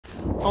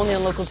Only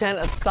on Local 10,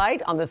 a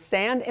sight on the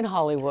sand in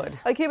Hollywood.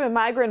 A Cuban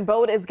migrant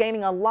boat is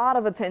gaining a lot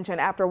of attention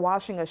after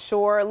washing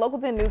ashore. Local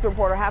 10 news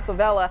reporter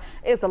Hatsavella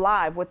is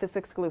live with this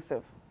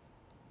exclusive.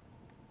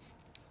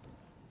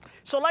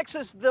 So,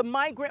 Alexis, the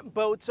migrant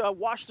boat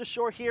washed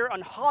ashore here on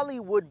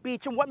Hollywood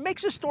Beach. And what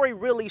makes this story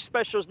really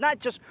special is not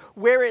just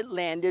where it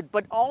landed,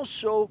 but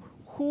also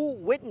who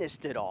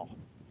witnessed it all.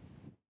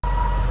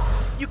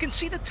 You can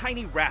see the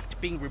tiny raft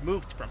being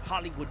removed from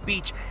Hollywood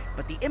Beach,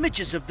 but the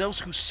images of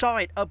those who saw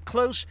it up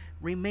close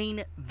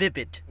remain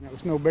vivid. It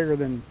was no bigger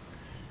than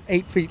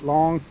 8 feet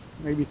long,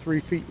 maybe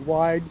 3 feet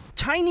wide.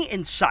 Tiny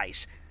in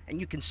size,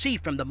 and you can see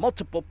from the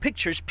multiple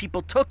pictures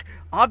people took,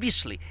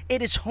 obviously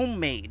it is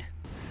homemade.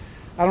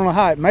 I don't know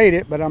how it made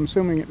it, but I'm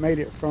assuming it made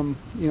it from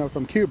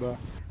Cuba.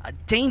 A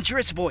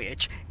dangerous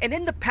voyage, and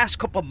in the past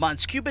couple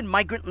months, Cuban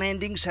migrant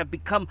landings have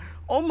become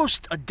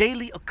almost a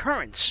daily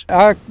occurrence.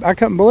 I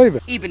couldn't believe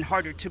it. Even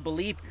harder to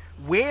believe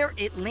where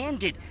it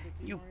landed.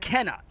 You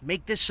cannot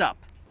make this up.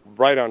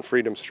 Right on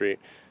Freedom Street,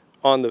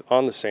 on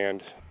the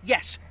sand.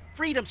 Yes,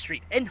 Freedom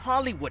Street in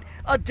Hollywood,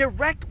 a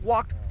direct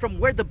walk from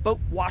where the boat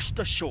washed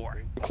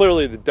ashore.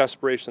 Clearly the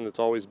desperation that's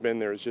always been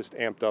there is just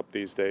amped up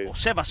these days.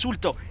 Jose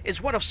Basulto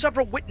is one of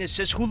several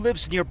witnesses who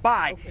lives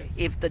nearby.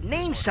 If the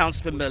name sounds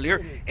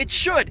familiar, it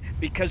should,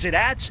 because it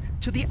adds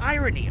to the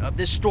irony of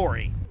this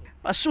story.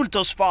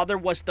 Basulto's father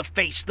was the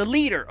face, the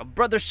leader of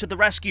Brothers to the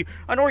Rescue,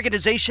 an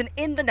organization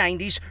in the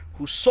 90s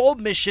whose sole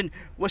mission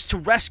was to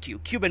rescue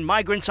Cuban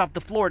migrants off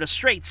the Florida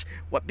Straits,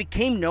 what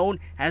became known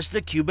as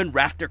the Cuban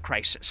rafter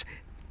crisis.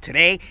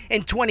 Today,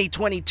 in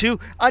 2022,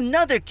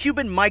 another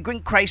Cuban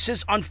migrant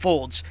crisis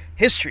unfolds.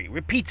 History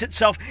repeats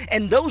itself,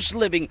 and those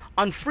living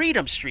on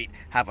Freedom Street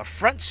have a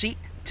front seat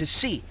to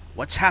see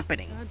what's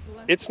happening.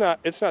 It's not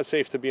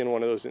safe to be in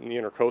one of those in the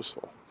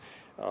intercoastal,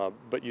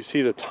 but you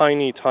see the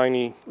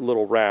tiny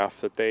little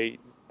raft that they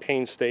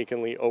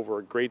painstakingly, over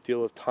a great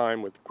deal of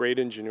time with great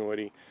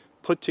ingenuity,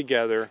 put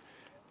together,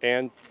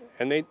 and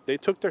they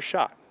took their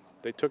shot.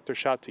 They took their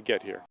shot to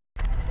get here.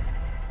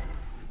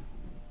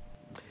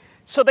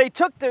 So they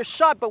took their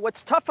shot, but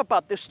what's tough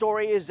about this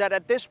story is that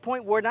at this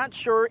point, we're not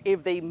sure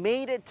if they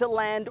made it to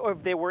land or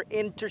if they were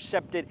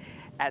intercepted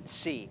at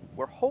sea.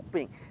 We're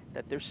hoping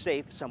that they're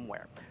safe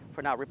somewhere.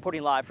 For now,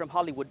 reporting live from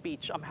Hollywood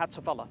Beach, I'm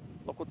Hatsavella,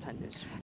 Local 10 News.